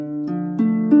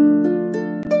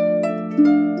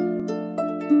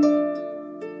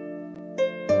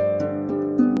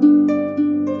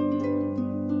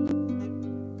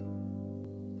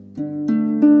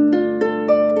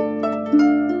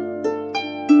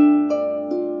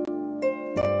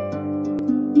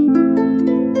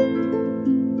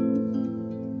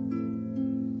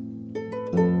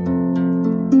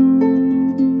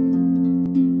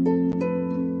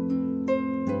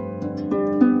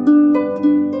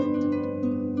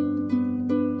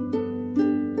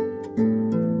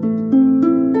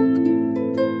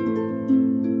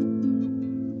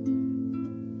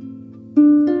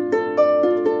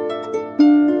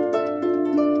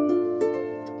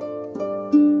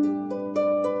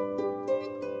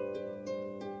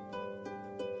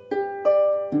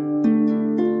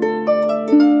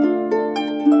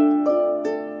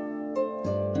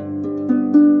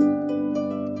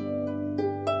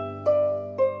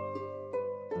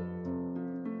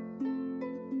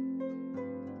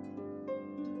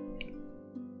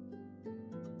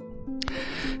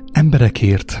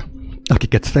Emberekért,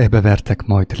 akiket fejbe vertek,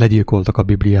 majd legyilkoltak a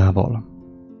Bibliával.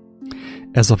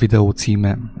 Ez a videó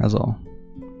címe, ez a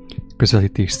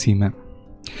közelítés címe.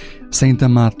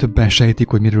 Szerintem már többen sejtik,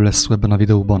 hogy miről lesz szó ebben a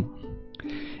videóban.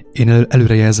 Én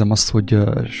előre jelzem azt, hogy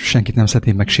senkit nem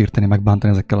szeretném megsérteni,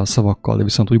 megbántani ezekkel a szavakkal, de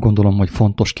viszont úgy gondolom, hogy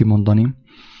fontos kimondani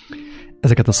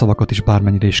ezeket a szavakat is,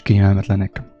 bármennyire is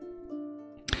kényelmetlenek.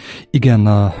 Igen,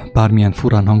 bármilyen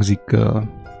furán hangzik,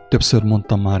 többször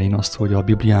mondtam már én azt, hogy a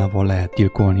Bibliával lehet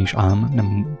gyilkolni is, ám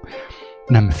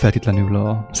nem feltétlenül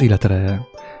az életre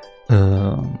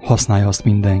használja azt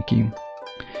mindenki.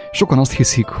 Sokan azt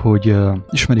hiszik, hogy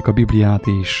ismerik a Bibliát,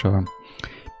 és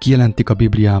kijelentik a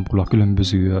Bibliából a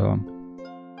különböző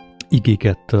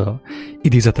igéket,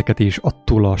 idézeteket, és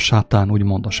attól a sátán,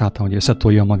 úgymond a sátán, hogy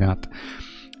összetolja magát,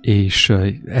 és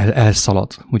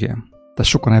elszalad, ugye? Tehát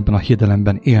sokan ebben a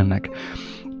hiedelemben élnek.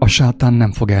 A sátán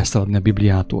nem fog elszaladni a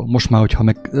Bibliától. Most már, hogyha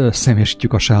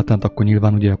megszemélyesítjük a sátánt, akkor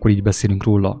nyilván ugye akkor így beszélünk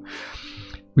róla.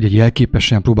 Ugye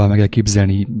jelképesen próbál meg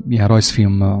elképzelni ilyen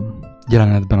rajzfilm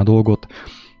jelenetben a dolgot,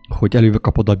 hogy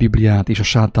előkapod a Bibliát, és a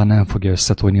sátán nem fogja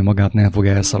összetolni magát, nem fog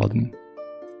elszaladni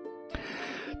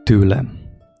tőle.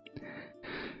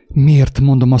 Miért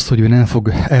mondom azt, hogy ő nem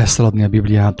fog elszaladni a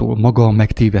Bibliától? Maga a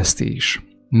megtévesztés.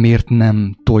 Miért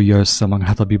nem tolja össze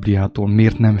magát a Bibliától?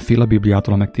 Miért nem fél a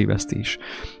Bibliától a megtévesztés?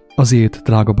 Azért,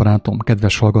 drága barátom,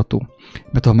 kedves hallgató,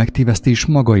 mert a megtévesztés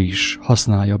maga is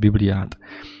használja a Bibliát.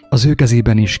 Az ő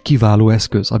kezében is kiváló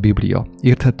eszköz a Biblia.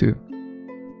 Érthető?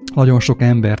 Nagyon sok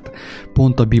embert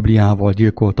pont a Bibliával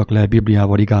gyilkoltak le,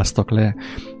 Bibliával igáztak le,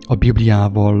 a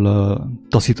Bibliával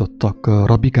taszítottak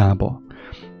rabikába.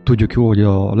 Tudjuk jó, hogy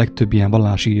a legtöbb ilyen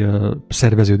vallási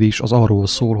szerveződés az arról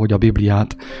szól, hogy a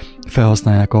Bibliát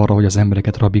felhasználják arra, hogy az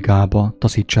embereket rabikába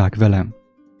taszítsák vele.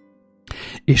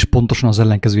 És pontosan az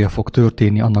ellenkezője fog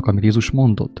történni annak, amit Jézus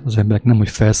mondott. Az emberek nem, hogy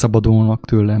felszabadulnak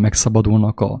tőle,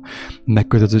 megszabadulnak a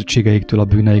megkötözöttségeiktől, a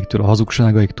bűneiktől, a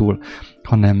hazugságaiktól,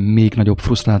 hanem még nagyobb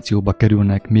frusztrációba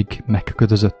kerülnek, még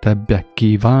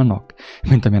megkötözöttebbekké válnak,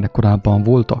 mint amilyenek korábban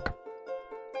voltak.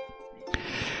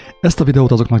 Ezt a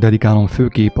videót azoknak dedikálom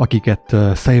főképp, akiket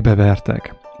fejbe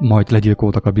vertek, majd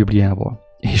legyilkoltak a Bibliával.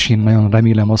 És én nagyon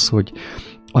remélem azt, hogy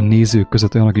a nézők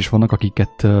között olyanok is vannak,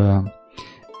 akiket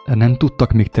nem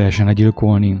tudtak még teljesen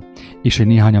legyilkolni, és egy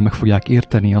néhányan meg fogják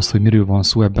érteni azt, hogy miről van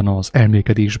szó ebben az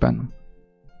elmélkedésben.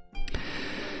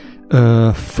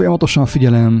 Folyamatosan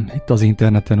figyelem itt az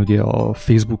interneten, ugye a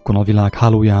Facebookon, a világ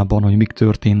hálójában, hogy mik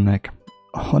történnek,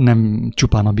 nem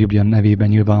csupán a Biblia nevében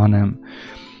nyilván, hanem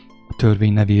a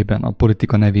törvény nevében, a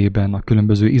politika nevében, a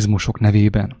különböző izmusok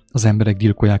nevében az emberek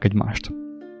gyilkolják egymást.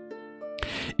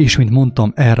 És mint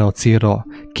mondtam, erre a célra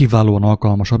kiválóan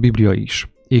alkalmas a Biblia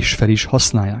is, és fel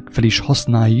is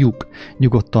használjuk,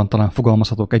 nyugodtan talán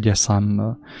fogalmazhatok egyes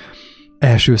szám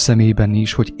első személyben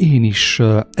is, hogy én is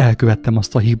elkövettem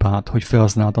azt a hibát, hogy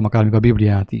felhasználtam akár még a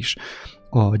Bibliát is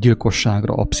a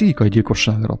gyilkosságra, a pszichikai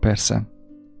gyilkosságra persze.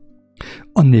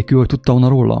 Annélkül, hogy tudtam volna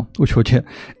róla, úgyhogy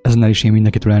ezen is én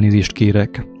mindenkitől elnézést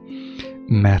kérek,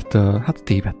 mert hát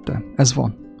tévedte. Ez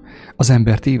van. Az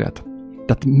ember téved.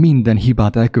 Tehát minden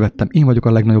hibát elkövettem, én vagyok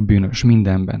a legnagyobb bűnös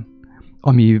mindenben.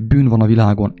 Ami bűn van a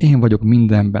világon, én vagyok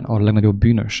mindenben a legnagyobb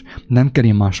bűnös. Nem kell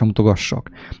én másra mutogassak.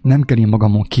 Nem kell én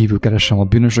magamon kívül keressem a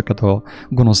bűnösöket, a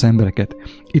gonosz embereket.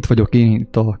 Itt vagyok én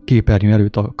itt a képernyő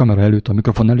előtt, a kamera előtt, a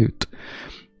mikrofon előtt.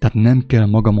 Tehát nem kell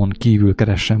magamon kívül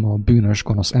keressem a bűnös,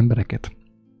 gonosz embereket.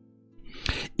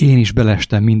 Én is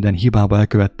beleestem minden hibába,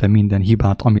 elkövettem minden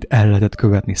hibát, amit el lehetett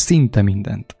követni, szinte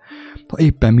mindent. Ha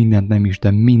éppen mindent nem is,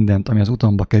 de mindent, ami az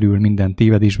utamba kerül, minden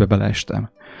tévedésbe beleestem.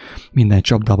 Minden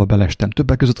csapdába beleestem.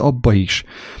 Többek között abba is,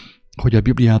 hogy a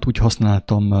Bibliát úgy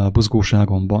használtam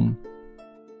buzgóságomban,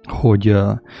 hogy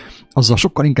azzal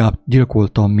sokkal inkább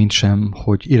gyilkoltam, mint sem,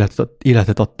 hogy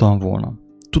életet adtam volna.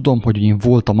 Tudom, hogy én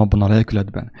voltam abban a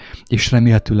lelkületben, és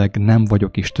remélhetőleg nem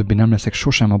vagyok, és többé nem leszek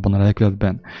sosem abban a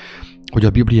lelkületben, hogy a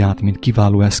Bibliát, mint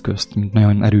kiváló eszközt, mint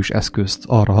nagyon erős eszközt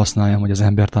arra használjam, hogy az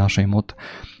embertársaimat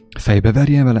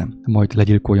fejbeverjen velem, majd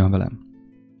legyilkoljon velem.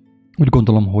 Úgy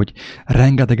gondolom, hogy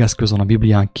rengeteg eszköz van a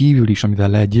Biblián kívül is, amivel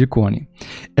lehet gyilkolni.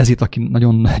 Ezért, aki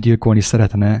nagyon gyilkolni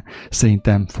szeretne,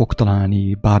 szerintem fog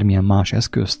találni bármilyen más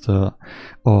eszközt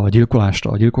a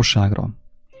gyilkolásra, a gyilkosságra.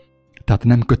 Tehát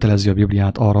nem kötelező a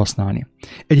Bibliát arra használni.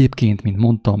 Egyébként, mint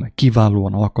mondtam,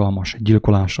 kiválóan alkalmas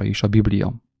gyilkolásra is a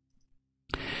Biblia.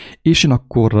 És én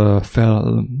akkor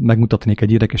megmutatnék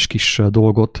egy érdekes kis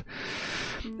dolgot.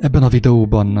 Ebben a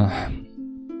videóban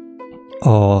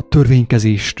a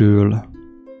törvénykezéstől,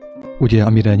 ugye,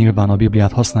 amire nyilván a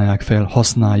Bibliát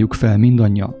használjuk fel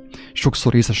mindannyian.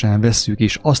 Sokszor részesen vesszük,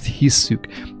 és azt hisszük,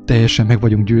 teljesen meg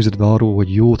vagyunk győződve arról,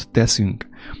 hogy jót teszünk.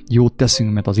 jót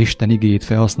teszünk, mert az Isten igéjét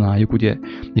felhasználjuk, ugye,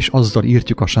 és azzal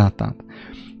írtjuk a sátánt.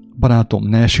 Barátom,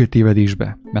 ne essél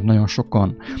tévedésbe, mert nagyon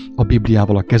sokan a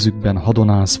Bibliával a kezükben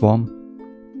hadonázva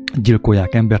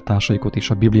gyilkolják embertársaikat, és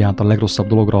a Bibliát a legrosszabb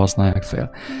dologra használják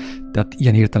fel. Tehát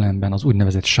ilyen értelemben az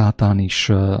úgynevezett sátán is,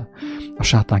 a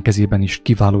sátán kezében is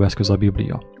kiváló eszköz a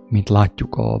Biblia, mint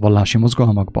látjuk a vallási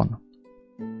mozgalmakban.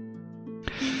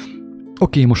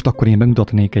 Oké, most akkor én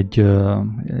bemutatnék egy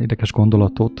érdekes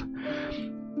gondolatot.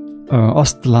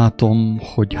 Azt látom,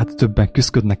 hogy hát többen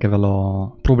küzdködnek ezzel a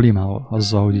problémával,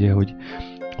 azzal, ugye, hogy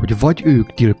vagy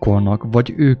ők gyilkolnak,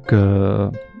 vagy ők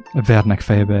vernek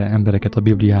fejbe embereket a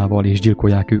Bibliával, és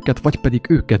gyilkolják őket, vagy pedig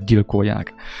őket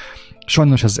gyilkolják.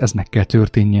 Sajnos ez meg kell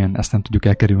történjen, ezt nem tudjuk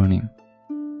elkerülni.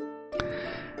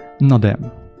 Na de,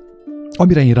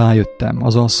 amire én rájöttem,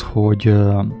 az az, hogy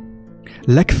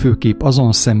legfőképp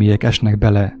azon személyek esnek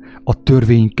bele a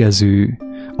törvénykező,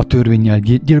 a törvénnyel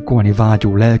gyilkolni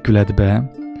vágyó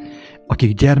lelkületbe,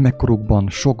 akik gyermekkorukban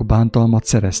sok bántalmat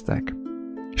szereztek,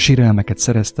 sérelmeket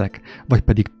szereztek, vagy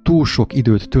pedig túl sok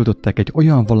időt töltöttek egy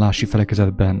olyan vallási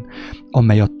felekezetben,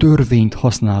 amely a törvényt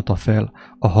használta fel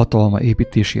a hatalma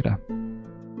építésére.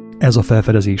 Ez a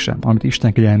felfedezésem, amit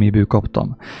Isten kegyelméből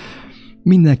kaptam.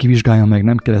 Mindenki vizsgálja meg,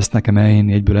 nem kell ezt nekem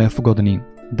elhinni, egyből elfogadni,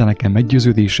 de nekem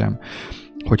meggyőződésem,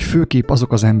 hogy főképp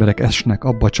azok az emberek esnek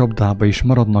abba a csapdába és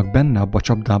maradnak benne abba a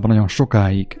csapdába nagyon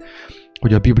sokáig,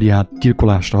 hogy a Bibliát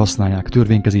gyilkolásra használják,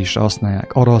 törvénykezésre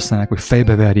használják, arra használják, hogy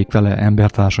fejbe verjék vele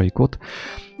embertársaikat,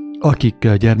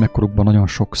 akik gyermekkorukban nagyon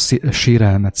sok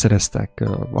sérelmet szereztek,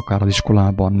 akár az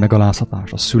iskolában,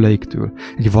 megaláztatás a szüleiktől,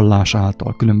 egy vallás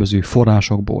által, különböző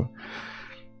forrásokból.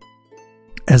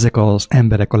 Ezek az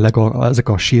emberek, ezek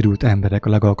a sérült emberek a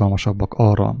legalkalmasabbak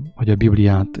arra, hogy a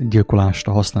Bibliát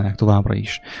gyilkolásra használják továbbra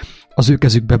is. Az ő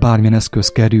kezükbe bármilyen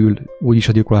eszköz kerül, úgyis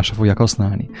a gyilkolásra fogják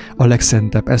használni. A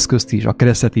legszentebb eszközt is, a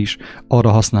keresztet is arra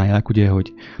használják, ugye,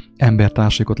 hogy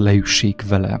embertársaikat leüssék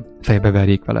vele,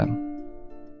 fejbeverjék vele.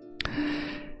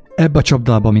 Ebbe a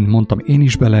csapdába, mint mondtam, én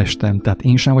is beleestem, tehát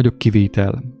én sem vagyok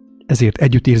kivétel. Ezért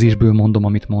együttérzésből mondom,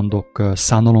 amit mondok,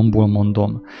 szánalomból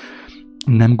mondom,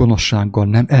 nem gonoszsággal,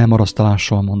 nem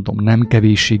elmarasztalással mondom, nem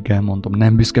kevésséggel mondom,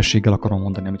 nem büszkeséggel akarom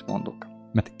mondani, amit mondok.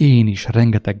 Mert én is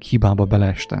rengeteg hibába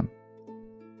beleestem.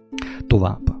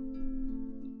 Tovább.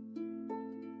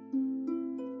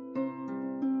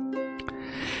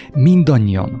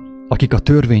 Mindannyian, akik a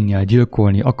törvénnyel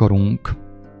gyilkolni akarunk,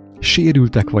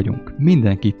 sérültek vagyunk.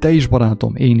 Mindenki, te is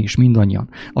barátom, én is, mindannyian.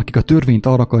 Akik a törvényt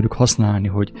arra akarjuk használni,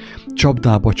 hogy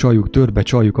csapdába csaljuk, törbe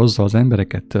csaljuk azzal az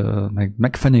embereket, meg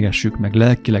megfenyegessük, meg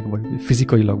lelkileg, vagy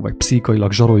fizikailag, vagy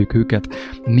pszichikailag zsaroljuk őket,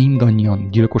 mindannyian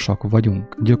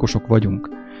gyilkosok vagyunk.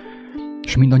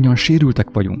 És mindannyian sérültek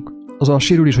vagyunk. Az a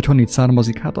sérülés, hogy honnét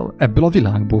származik, hát ebből a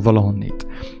világból valahonnét.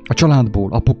 A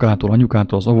családból, apukától,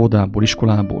 anyukától, az óvodából,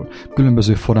 iskolából,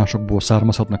 különböző forrásokból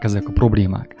származhatnak ezek a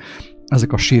problémák.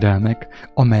 Ezek a sérelmek,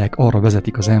 amelyek arra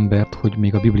vezetik az embert, hogy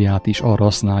még a Bibliát is arra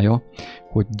használja,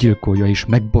 hogy gyilkolja és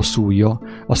megbosszulja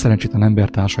a szerencsétlen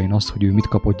embertársain azt, hogy ő mit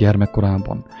kapott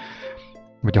gyermekkorában,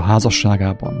 vagy a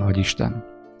házasságában, nagy Isten,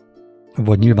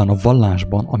 vagy nyilván a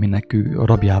vallásban, aminek ő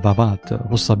rabjává vált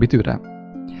hosszabb időre.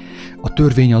 A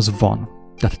törvény az van,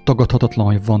 tehát tagadhatatlan,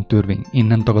 hogy van törvény. Én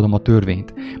nem tagadom a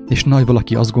törvényt. És nagy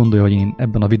valaki azt gondolja, hogy én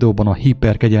ebben a videóban a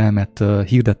hiperkegyelmet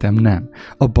hirdetem, nem.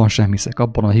 Abban sem hiszek,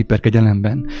 abban a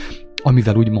hiperkegyelemben,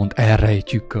 amivel úgymond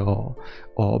elrejtjük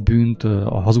a bűnt,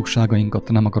 a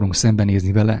hazugságainkat, nem akarunk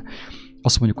szembenézni vele.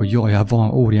 Azt mondjuk, hogy jaj,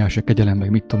 van óriási kegyelem, meg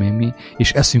mit tudom én mi,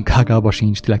 és eszünk ágába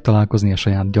sincs tényleg találkozni a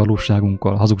saját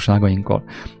gyarlóságunkkal, hazugságainkkal.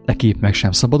 Ekképp meg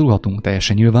sem szabadulhatunk,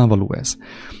 teljesen nyilvánvaló ez.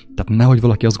 Tehát nehogy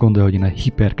valaki azt gondolja, hogy én a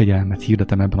hiperkegyelmet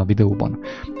hirdetem ebben a videóban,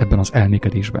 ebben az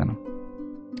elmékedésben.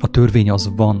 A törvény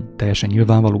az van, teljesen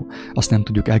nyilvánvaló, azt nem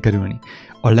tudjuk elkerülni.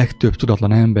 A legtöbb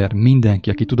tudatlan ember, mindenki,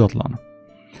 aki tudatlan,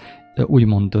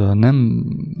 úgymond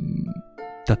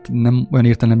nem olyan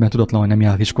értelemben tudatlan, hogy nem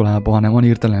jár iskolába, hanem olyan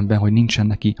értelemben, hogy nincsen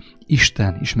neki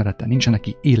Isten ismerete, nincsen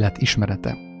neki élet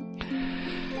ismerete.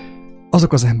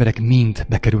 Azok az emberek mind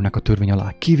bekerülnek a törvény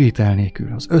alá, kivétel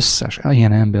nélkül. Az összes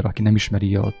ilyen ember, aki nem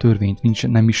ismeri a törvényt,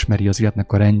 nem ismeri az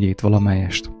életnek a rendjét,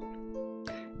 valamelyest,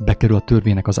 bekerül a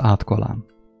törvénynek az átka alá.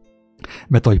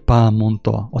 Mert ahogy Pál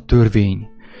mondta, a törvény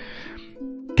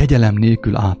kegyelem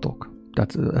nélkül átok.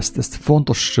 Tehát ezt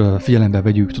fontos figyelembe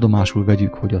vegyük, tudomásul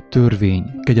vegyük, hogy a törvény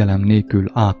kegyelem nélkül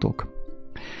átok.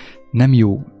 Nem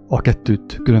jó a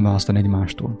kettőt különválasztani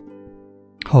egymástól.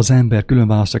 Ha az ember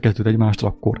különválasztja a kettőt egymástól,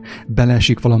 akkor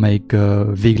beleesik valamelyik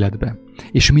végletbe.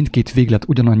 És mindkét véglet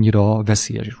ugyanannyira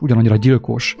veszélyes, és ugyanannyira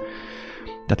gyilkos.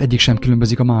 Tehát egyik sem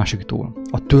különbözik a másiktól.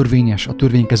 A törvényes, a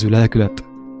törvénykező lelkület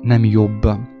nem jobb,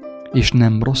 és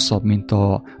nem rosszabb, mint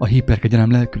a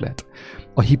hiperkegyelem lelkület.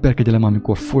 A hiperkegyelem,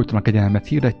 amikor folyton a kegyelmet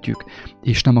hirdetjük,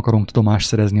 és nem akarunk tudomást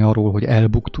szerezni arról, hogy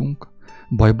elbuktunk,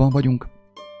 bajban vagyunk,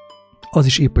 az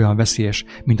is épp olyan veszélyes,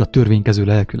 mint a törvénykező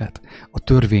lelkület. A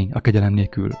törvény a kegyelem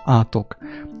nélkül átok.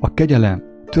 A kegyelem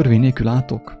törvény nélkül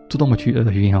átok. Tudom, hogy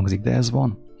hülyén hangzik, de ez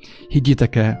van.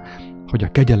 Higgyétek el, hogy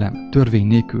a kegyelem törvény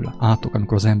nélkül átok,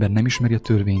 amikor az ember nem ismeri a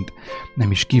törvényt,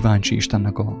 nem is kíváncsi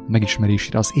Istennek a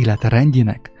megismerésére, az élet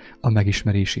rendjének a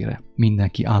megismerésére.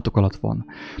 Mindenki átok alatt van,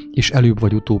 és előbb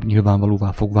vagy utóbb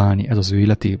nyilvánvalóvá fog válni ez az ő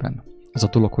életében. Ez a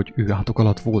dolog, hogy ő átok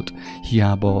alatt volt,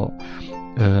 hiába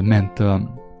ment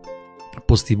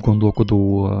pozitív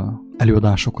gondolkodó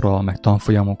előadásokra, meg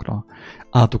tanfolyamokra,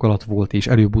 átok alatt volt, és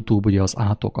előbb-utóbb ugye az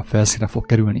átok a felszínre fog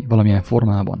kerülni valamilyen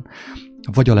formában,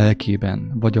 vagy a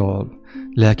lelkében, vagy a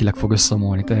lelkileg fog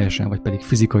összeomolni teljesen, vagy pedig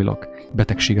fizikailag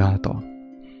betegség által.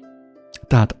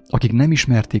 Tehát akik nem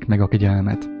ismerték meg a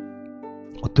kegyelmet,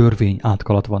 a törvény átok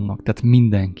alatt vannak, tehát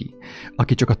mindenki,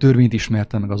 aki csak a törvényt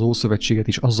ismerte meg, az Ószövetséget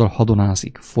is, azzal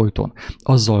hadonázik folyton,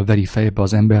 azzal veri fejbe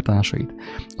az embertársait,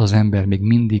 az ember még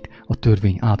mindig a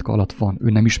törvény átka alatt van, ő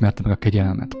nem ismerte meg a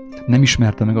kegyelmet. Nem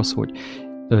ismerte meg azt, hogy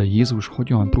Jézus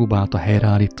hogyan próbálta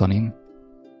helyreállítani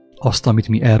azt, amit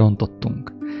mi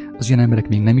elrontottunk. Az ilyen emberek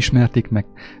még nem ismerték meg,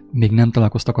 még nem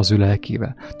találkoztak az ő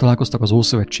lelkével. Találkoztak az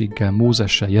Ószövetséggel,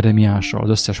 Mózessel, Jeremiással, az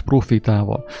összes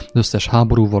profétával, az összes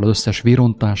háborúval, az összes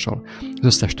vérontással, az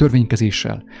összes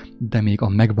törvénykezéssel, de még a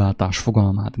megváltás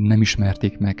fogalmát nem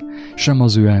ismerték meg, sem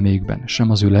az ő elméjükben, sem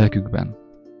az ő lelkükben.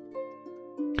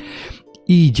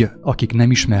 Így, akik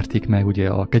nem ismerték meg ugye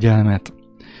a kegyelmet,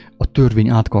 a törvény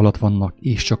átka alatt vannak,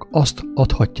 és csak azt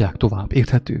adhatják tovább.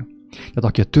 Érthető? Tehát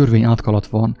aki a törvény átka alatt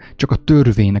van, csak a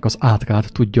törvénynek az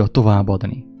átkát tudja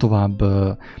továbbadni, tovább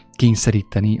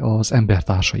kényszeríteni az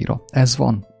embertársaira. Ez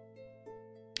van.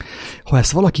 Ha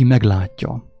ezt valaki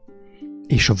meglátja,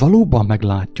 és valóban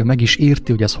meglátja, meg is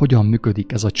érti, hogy ez hogyan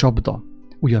működik, ez a csapda,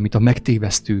 ugye, amit a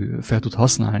megtévesztő fel tud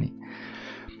használni,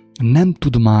 nem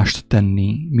tud mást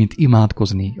tenni, mint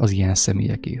imádkozni az ilyen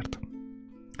személyekért.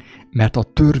 Mert a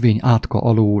törvény átka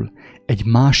alól egy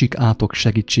másik átok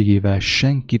segítségével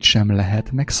senkit sem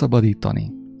lehet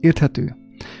megszabadítani. Érthető?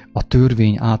 A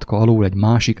törvény átka alól egy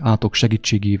másik átok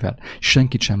segítségével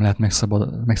senkit sem lehet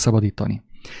megszabadítani.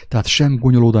 Tehát sem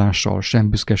gonyolódással, sem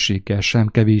büszkeséggel, sem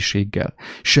kevésséggel,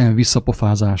 sem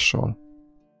visszapofázással,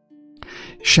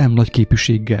 sem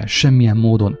nagyképűséggel, semmilyen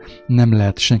módon nem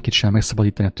lehet senkit sem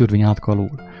megszabadítani a törvény átka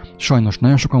alól. Sajnos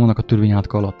nagyon sokan vannak a törvény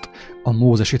átka alatt, a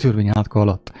mózesi törvény átka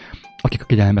alatt, akik a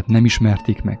kegyelmet nem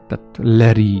ismerték meg, tehát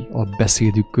leri a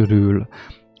beszédükről,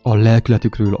 a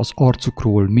lelkületükről, az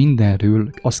arcukról, mindenről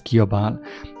az kiabál,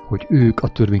 hogy ők a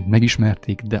törvényt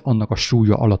megismerték, de annak a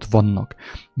súlya alatt vannak,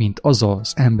 mint az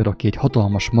az ember, aki egy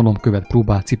hatalmas malomkövet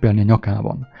próbál cipelni a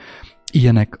nyakában.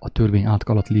 Ilyenek a törvény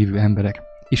átka alatt lévő emberek,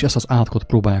 és ezt az átkot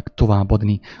próbálják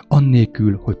továbbadni,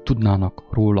 annélkül, hogy tudnának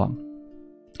róla.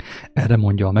 Erre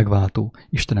mondja a megváltó,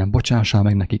 Istenem, bocsássál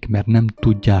meg nekik, mert nem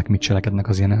tudják, mit cselekednek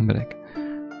az ilyen emberek.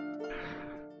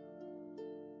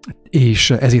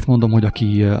 És ezért mondom, hogy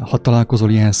ha találkozol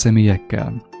ilyen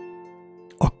személyekkel,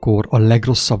 akkor a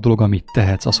legrosszabb dolog, amit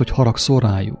tehetsz, az, hogy haragszol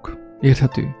rájuk.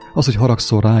 Érthető? Az, hogy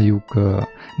haragszol rájuk,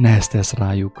 neheztelsz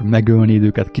rájuk, megölnéd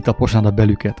őket, kitaposnád a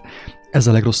belüket. Ez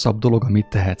a legrosszabb dolog, amit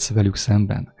tehetsz velük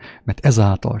szemben, mert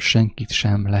ezáltal senkit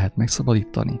sem lehet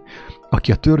megszabadítani.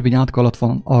 Aki a törvény átka alatt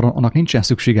van, annak nincsen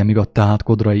szüksége még a te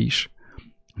átkodra is,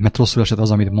 mert rosszul esett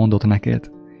az, amit mondott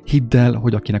neked. Hidd el,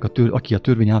 hogy aki a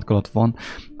törvény átka alatt van,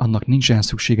 annak nincsen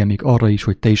szüksége még arra is,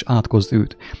 hogy te is átkozd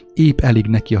őt. Épp elég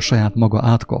neki a saját maga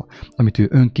átka, amit ő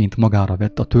önként magára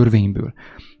vett a törvényből,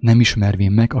 nem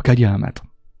ismervén meg a kegyelmet.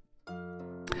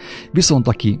 Viszont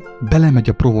aki belemegy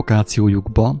a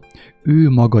provokációjukba, ő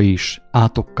maga is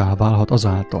átokká válhat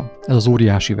azáltal. Ez az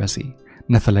óriási veszély.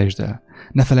 Ne felejtsd el.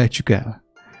 Ne felejtsük el.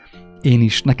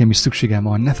 Nekem is szükségem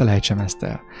van, ne felejtsem ezt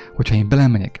el. Hogyha én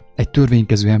belemegyek egy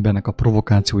törvénykező embernek a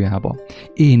provokációjába,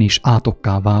 én is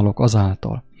átokká válok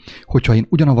azáltal. Hogyha én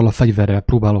ugyanavval a fegyverrel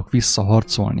próbálok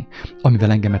visszaharcolni,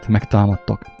 amivel engemet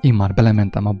megtámadtak, én már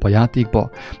belementem abba a játékba,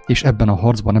 és ebben a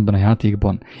harcban, ebben a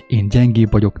játékban én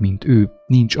gyengébb vagyok, mint ő,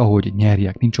 nincs ahogy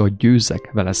nyerjek, nincs ahogy győzzek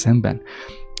vele szemben,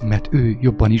 mert ő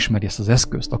jobban ismeri ezt az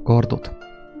eszközt, a kardot.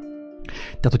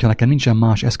 Tehát, hogyha nekem nincsen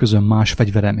más eszközöm, más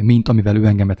fegyverem, mint amivel ő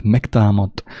engemet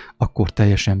megtámad, akkor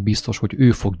teljesen biztos, hogy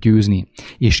ő fog győzni,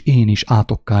 és én is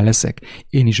átokká leszek,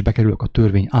 én is bekerülök a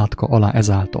törvény átka alá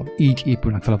ezáltal. Így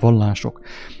épülnek fel a vallások,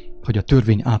 hogy a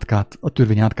törvény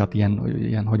átkát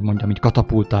ilyen, hogy mondjam, így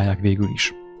katapultálják végül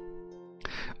is.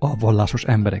 A vallásos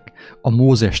emberek a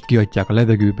Mózest kiadják a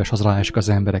levegőbe, és az ráesik az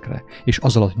emberekre, és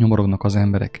az alatt nyomorognak az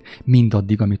emberek,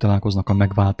 mindaddig, amíg találkoznak a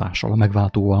megváltással, a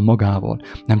megváltóval, magával,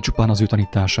 nem csupán az ő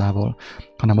tanításával,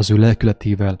 hanem az ő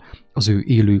lelkületével, az ő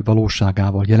élő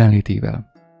valóságával,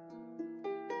 jelenlétével.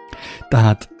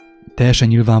 Tehát teljesen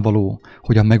nyilvánvaló,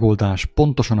 hogy a megoldás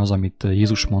pontosan az, amit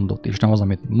Jézus mondott, és nem az,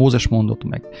 amit Mózes mondott,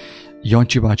 meg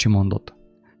Jancsi bácsi mondott,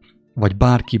 vagy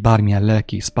bárki, bármilyen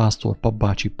lelkész, pásztor,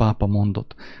 papbácsi, pápa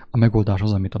mondott. A megoldás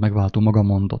az, amit a megváltó maga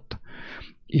mondott.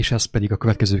 És ez pedig a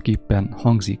következőképpen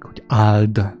hangzik, hogy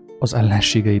áld az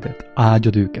ellenségeidet,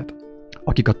 áldjad őket.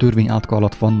 Akik a törvény átka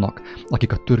alatt vannak,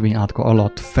 akik a törvény átka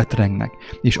alatt fetrengnek,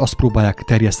 és azt próbálják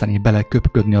terjeszteni,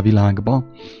 beleköpködni a világba,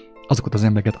 azokat az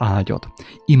embereket áldjad.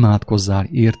 Imádkozzál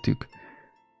értük.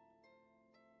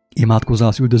 Imádkozzál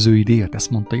az üldözőidért,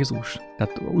 ezt mondta Jézus.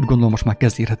 Tehát úgy gondolom, most már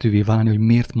kezd érhetővé válni, hogy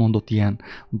miért mondott ilyen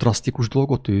drasztikus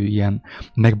dolgot, ő ilyen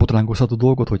megbotránkozható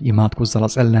dolgot, hogy imádkozzál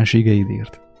az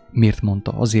ellenségeidért. Miért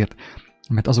mondta? Azért,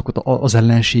 mert azokat az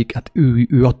ellenség, hát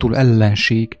ő attól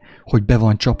ellenség, hogy be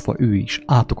van csapva ő is,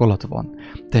 átok alatt van.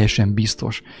 Teljesen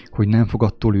biztos, hogy nem fog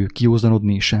attól ő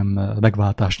kiózanodni, sem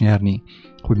megváltást nyerni,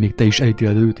 hogy még te is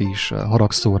elítéled őt és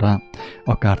haragszol rá,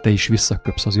 akár te is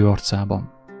visszaköpsz az ő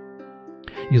arcában.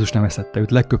 Jézus nem eszette,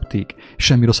 őt leköpték,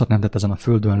 semmi rosszat nem tett ezen a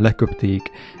földön, leköpték,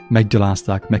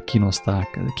 meggyalázták,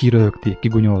 megkínozták, kiröhögték,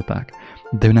 kigunyolták,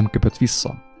 de ő nem köpött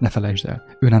vissza. Ne felejtsd el,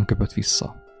 ő nem köpött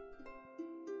vissza.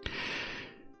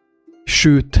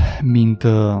 Sőt,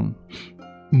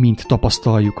 mint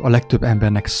tapasztaljuk, a legtöbb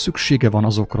embernek szüksége van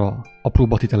azokra a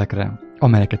próbatitelekre,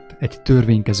 amelyeket egy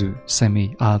törvénykező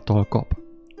személy által kap.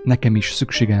 Nekem is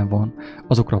szükségem van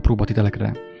azokra a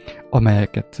próbatitelekre,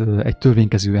 amelyeket egy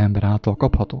törvénykező ember által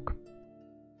kaphatok.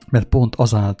 Mert pont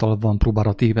azáltal van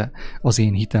próbára téve az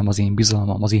én hitem, az én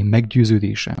bizalmam, az én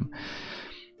meggyőződésem,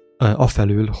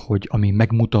 afelől, hogy ami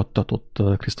megmutattatott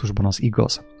Krisztusban az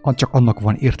igaz. Csak annak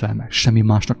van értelme, semmi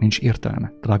másnak nincs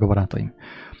értelme, drága barátaim.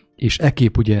 És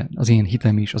ekképp ugye az én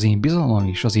hitem is, az én bizalmam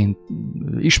is, az én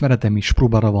ismeretem is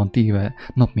próbára van téve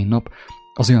nap mint nap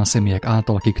az olyan személyek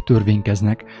által, akik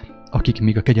törvénykeznek, akik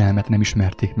még a kegyelmet nem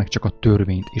ismerték meg, csak a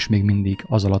törvényt, és még mindig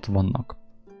az alatt vannak.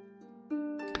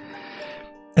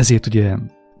 Ezért ugye,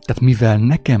 tehát mivel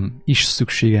nekem is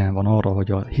szükségem van arra,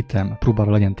 hogy a hitem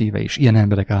próbára legyen téve, és ilyen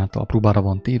emberek által próbára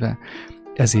van téve,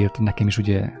 ezért nekem is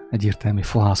ugye egyértelmű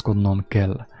fohászkodnom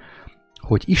kell,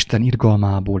 hogy Isten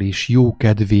irgalmából és jó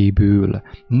kedvéből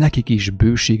nekik is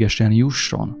bőségesen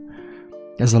jusson.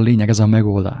 Ez a lényeg, ez a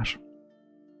megoldás.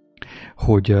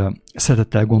 Hogy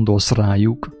szeretettel gondolsz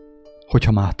rájuk,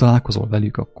 hogyha már találkozol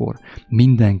velük, akkor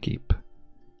mindenképp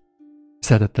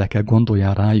szeretettel kell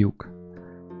gondoljál rájuk,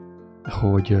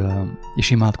 hogy, és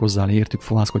imádkozzál értük,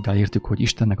 fohászkodjál értük, hogy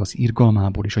Istennek az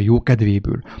irgalmából és a jó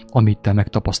kedvéből, amit te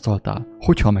megtapasztaltál,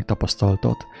 hogyha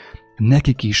megtapasztaltad,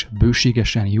 nekik is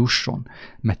bőségesen jusson,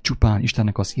 mert csupán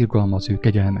Istennek az irgalma, az ő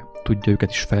kegyelme tudja őket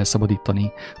is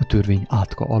felszabadítani a törvény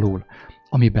átka alól,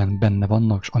 amiben benne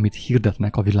vannak, és amit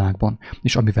hirdetnek a világban,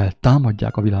 és amivel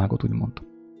támadják a világot, úgymond.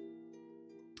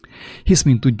 Hisz,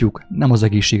 mint tudjuk, nem az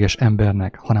egészséges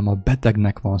embernek, hanem a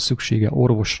betegnek van szüksége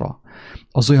orvosra,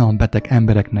 az olyan beteg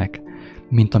embereknek,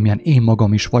 mint amilyen én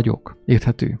magam is vagyok.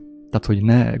 Érthető? Tehát, hogy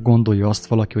ne gondolja azt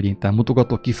valaki, hogy én te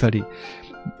mutogatok kifelé,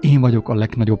 én vagyok a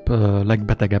legnagyobb,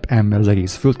 legbetegebb ember az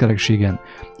egész földkerekségen,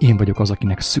 én vagyok az,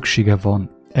 akinek szüksége van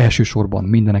elsősorban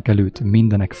mindenek előtt,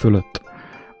 mindenek fölött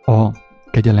a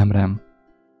kegyelemre,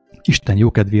 Isten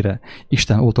jókedvére,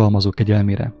 Isten oltalmazó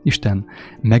kegyelmére, Isten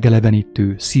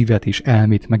megelevenítő, szívet és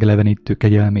elmét megelevenítő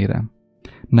kegyelmére.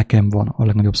 Nekem van a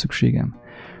legnagyobb szükségem.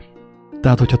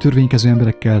 Tehát, hogyha törvénykező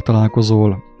emberekkel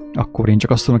találkozol, akkor én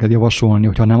csak azt tudom neked javasolni,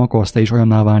 hogyha nem akarsz te is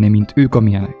olyanná válni, mint ők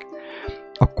amilyenek,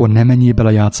 akkor ne menjél bele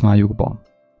a játszmájukba.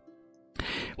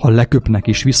 Ha leköpnek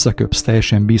és visszaköpsz,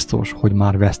 teljesen biztos, hogy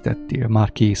már vesztettél,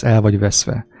 már kész, el vagy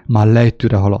veszve, már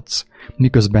lejtőre haladsz,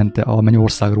 miközben te a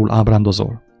mennyországról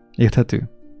ábrándozol. Érthető?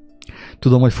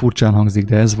 Tudom, hogy furcsán hangzik,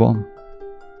 de ez van.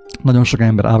 Nagyon sok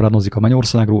ember ábrándozik a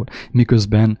mennyországról,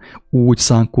 miközben úgy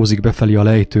szánkózik befelé a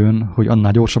lejtőn, hogy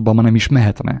annál gyorsabban már nem is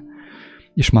mehetne.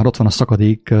 És már ott van a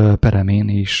szakadék peremén,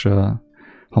 és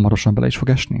hamarosan bele is fog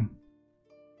esni.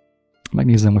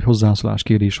 Megnézem, hogy hozzászólás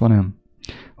kérés van-e.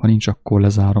 Ha nincs, akkor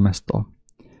lezárom ezt a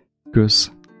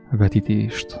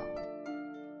közvetítést.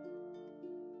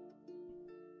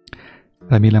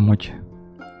 Remélem, hogy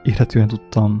érthetően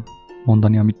tudtam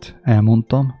mondani, amit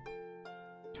elmondtam.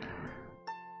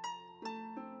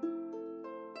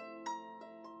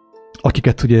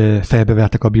 Akiket ugye fejbe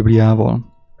vertek a Bibliával,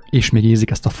 és még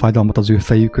érzik ezt a fájdalmat az ő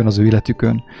fejükön, az ő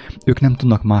életükön, ők nem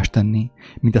tudnak más tenni,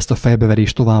 mint ezt a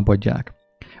fejbeverést továbbadják.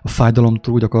 A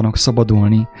fájdalomtól úgy akarnak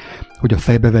szabadulni, hogy a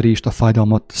fejbeverést, a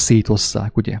fájdalmat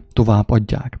szétosszák, ugye, tovább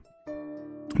adják.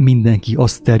 Mindenki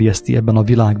azt terjeszti ebben a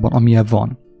világban, amilyen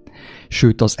van.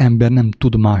 Sőt, az ember nem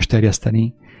tud más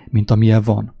terjeszteni, mint amilyen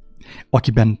van.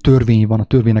 Akiben törvény van, a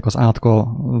törvénynek az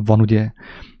átka van, ugye,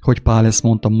 hogy Pál ezt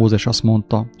mondta, Mózes azt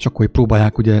mondta, és akkor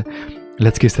próbálják ugye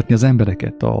leckésztetni az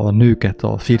embereket, a nőket,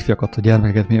 a férfiakat, a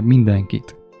gyermekeket,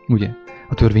 mindenkit. Ugye,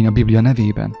 a törvény a Biblia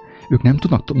nevében. Ők nem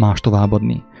tudnak más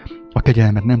továbbadni. A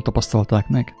kegyelmet nem tapasztalták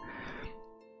meg.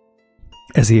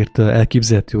 Ezért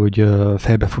elképzelhető, hogy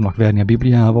fejbe fognak verni a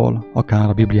Bibliával, akár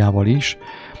a Bibliával is,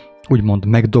 úgymond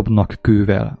megdobnak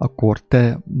kővel, akkor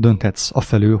te dönthetsz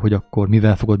afelől, hogy akkor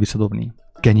mivel fogod visszadobni.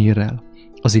 Kenyérrel,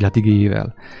 az élet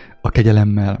igéjével, a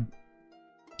kegyelemmel,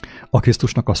 a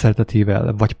Krisztusnak a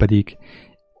szeretetével, vagy pedig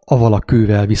aval a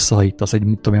kővel visszahajítasz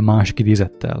egy másik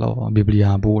idézettel a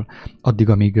Bibliából, addig,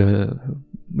 amíg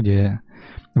ugye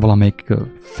valamelyik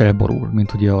felborul,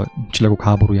 mint ugye a csillagok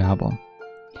háborújában.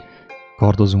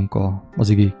 Kardozunk az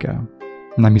igékkel.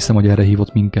 Nem hiszem, hogy erre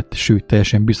hívott minket, sőt,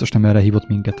 teljesen biztos nem erre hívott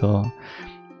minket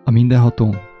a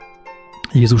mindenható.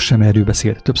 Jézus sem erről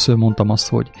beszélt. Többször mondtam azt,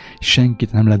 hogy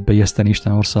senkit nem lehet beijeszteni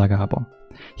Isten országába.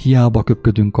 Hiába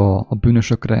köpködünk a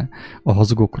bűnösökre, a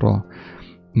hazugokra,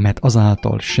 mert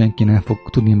azáltal senki nem fog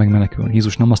tudni megmenekülni.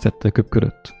 Jézus nem azt tette,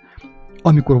 köpködött.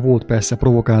 Amikor volt persze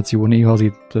provokáció, néha az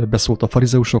itt beszólt a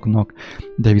farizeusoknak,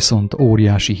 de viszont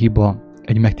óriási hiba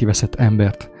egy megtévesztett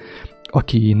embert,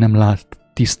 aki nem lát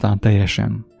tisztán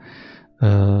teljesen,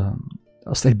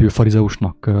 azt egyből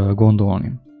farizeusnak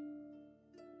gondolni.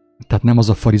 Tehát nem az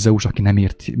a farizeus, aki nem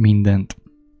ért mindent,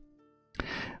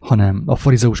 hanem a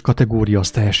farizeus kategória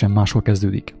az teljesen máshol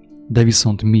kezdődik. De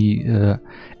viszont mi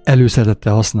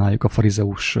előszeretettel használjuk a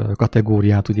farizeus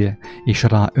kategóriát, ugye, és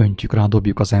ráöntjük,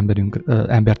 rádobjuk az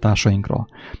embertársainkra,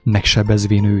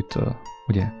 megsebezvén őt,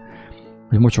 ugye,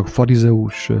 hogy mocsok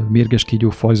farizeus, mérges kígyó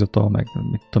fajzata, meg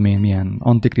mit tudom én, milyen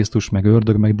antikrisztus, meg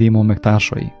ördög, meg démon, meg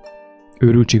társai.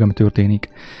 Őrültség, ami történik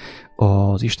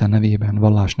az Isten nevében,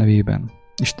 vallás nevében.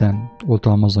 Isten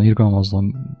oltalmazzon,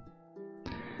 irgalmazzon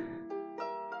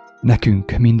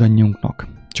nekünk, mindannyiunknak.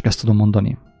 Csak ezt tudom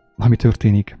mondani, ami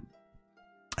történik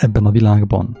ebben a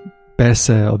világban.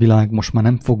 Persze a világ most már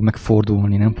nem fog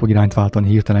megfordulni, nem fog irányt váltani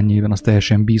hirtelenjében, az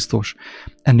teljesen biztos.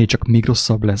 Ennél csak még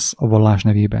rosszabb lesz a vallás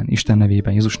nevében, Isten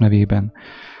nevében, Jézus nevében.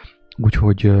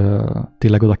 Úgyhogy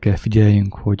tényleg oda kell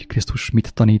figyeljünk, hogy Krisztus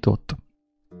mit tanított.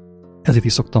 Ezért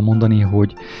is szoktam mondani,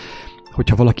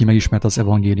 hogyha valaki megismerte az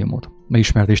evangéliumot,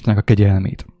 megismerte Istennek a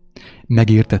kegyelmét,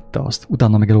 megértette azt,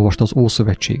 utána meg elolvasta az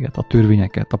Ószövetséget, a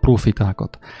törvényeket, a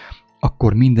profétákat,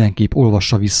 akkor mindenképp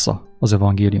olvassa vissza az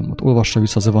evangéliumot,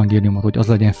 hogy az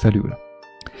legyen felül.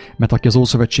 Mert aki az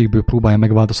Ószövetségből próbálja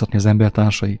megváltoztatni az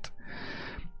embertársait,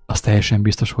 az teljesen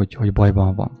biztos, hogy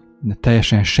bajban van. De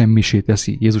teljesen semmisé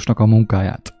teszi Jézusnak a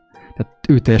munkáját. Tehát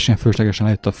ő teljesen fölöslegesen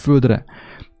eljött a földre,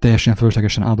 teljesen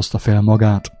fölöslegesen áldozta fel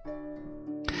magát.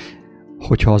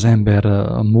 Hogyha az ember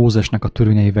Mózesnek a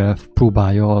törvényeivel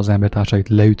próbálja az embertársait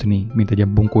leütni, mint egy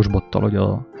ilyen bunkós bottal, hogy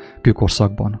a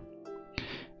kőkorszakban.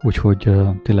 Úgyhogy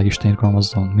tényleg Isten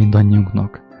irgalmazzon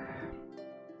mindannyiunknak.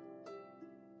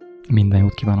 Minden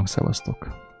jót kívánok, szevasztok.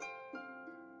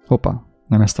 Hoppá,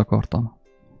 nem ezt akartam,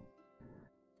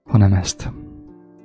 hanem ezt.